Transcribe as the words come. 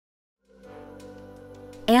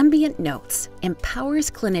Ambient Notes empowers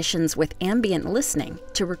clinicians with ambient listening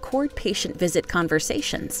to record patient visit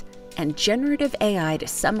conversations and generative AI to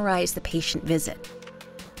summarize the patient visit.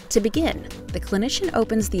 To begin, the clinician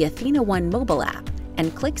opens the athenaOne mobile app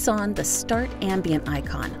and clicks on the Start Ambient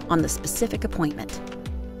icon on the specific appointment.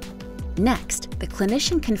 Next, the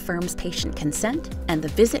clinician confirms patient consent and the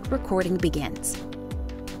visit recording begins.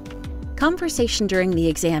 Conversation during the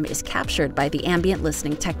exam is captured by the ambient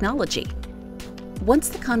listening technology. Once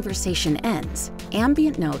the conversation ends,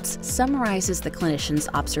 Ambient Notes summarizes the clinician's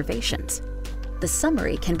observations. The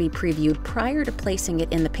summary can be previewed prior to placing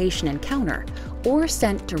it in the patient encounter or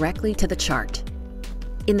sent directly to the chart.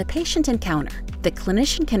 In the patient encounter, the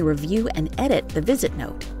clinician can review and edit the visit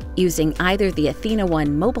note using either the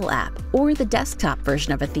athenaOne mobile app or the desktop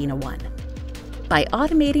version of athenaOne. By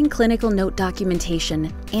automating clinical note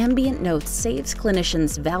documentation, Ambient Notes saves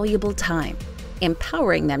clinicians valuable time,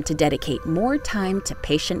 empowering them to dedicate more time to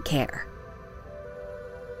patient care.